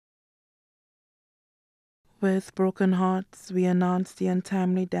With broken hearts, we announce the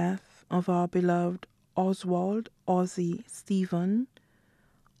untimely death of our beloved Oswald Ozzie Stephen,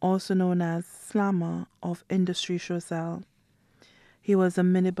 also known as Slammer of Industry Choiseul. He was a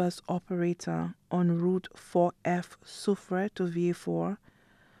minibus operator on Route 4F Soufre to VA4,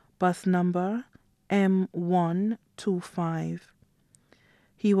 bus number M125.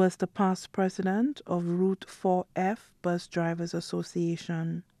 He was the past president of Route 4F Bus Drivers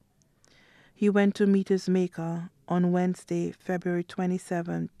Association. He went to meet his maker on Wednesday, February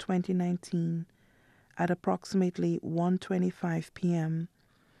 27, 2019, at approximately 1:25 p.m.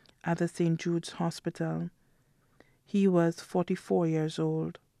 at the St. Jude's Hospital. He was 44 years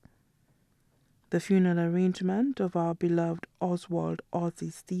old. The funeral arrangement of our beloved Oswald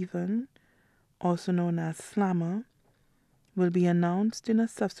Ozzie Stephen, also known as Slammer, will be announced in a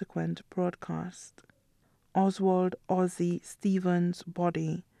subsequent broadcast. Oswald Ozzie Stephen's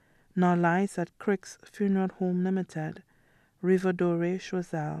body now lies at Crick's Funeral Home Limited, Riverdore,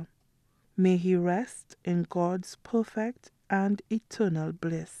 Choiseul. May he rest in God's perfect and eternal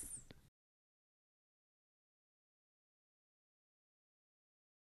bliss.